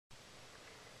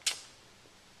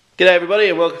G'day everybody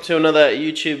and welcome to another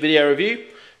YouTube video review.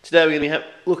 Today we're going to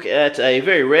look at a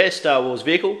very rare Star Wars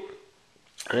vehicle,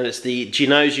 and it's the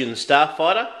Geonosian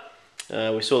Starfighter.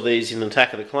 We saw these in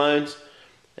Attack of the Clones,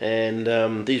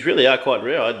 and these really are quite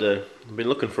rare. I'd been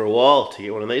looking for a while to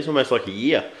get one of these, almost like a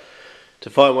year, to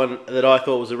find one that I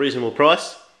thought was a reasonable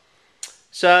price.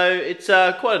 So it's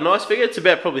quite a nice figure. It's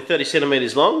about probably 30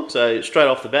 centimeters long, so straight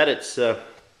off the bat it's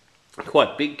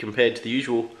quite big compared to the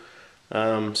usual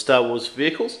Star Wars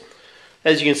vehicles.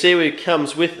 As you can see, it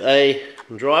comes with a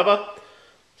driver.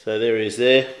 So there he is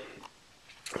there.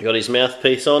 Got his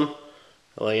mouthpiece on,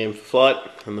 allowing him for flight,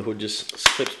 and the hood just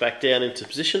slips back down into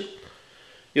position.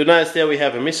 You'll notice there we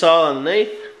have a missile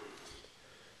underneath,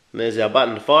 and there's our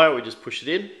button to fire it. We just push it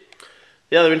in.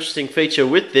 The other interesting feature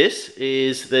with this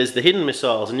is there's the hidden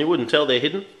missiles, and you wouldn't tell they're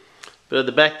hidden, but at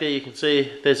the back there you can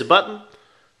see there's a button,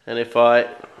 and if I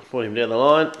point him down the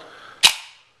line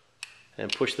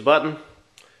and push the button,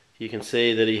 you can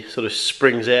see that he sort of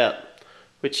springs out,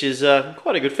 which is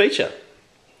quite a good feature,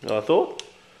 I thought.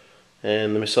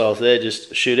 And the missiles there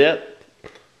just shoot out.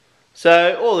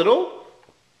 So all in all,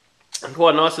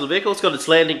 quite a nice little vehicle. It's got its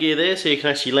landing gear there, so you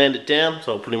can actually land it down.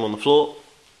 So I'll put him on the floor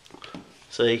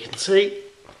so you can see.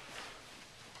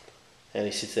 And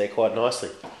he sits there quite nicely.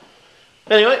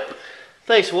 Anyway,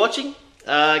 thanks for watching.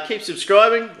 Keep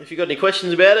subscribing. If you've got any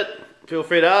questions about it, feel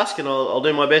free to ask, and I'll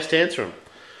do my best to answer them.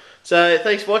 So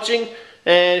thanks for watching,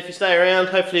 and if you stay around,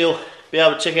 hopefully you'll be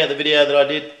able to check out the video that I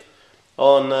did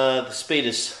on the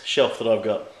speeders shelf that I've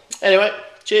got. Anyway,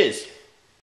 cheers.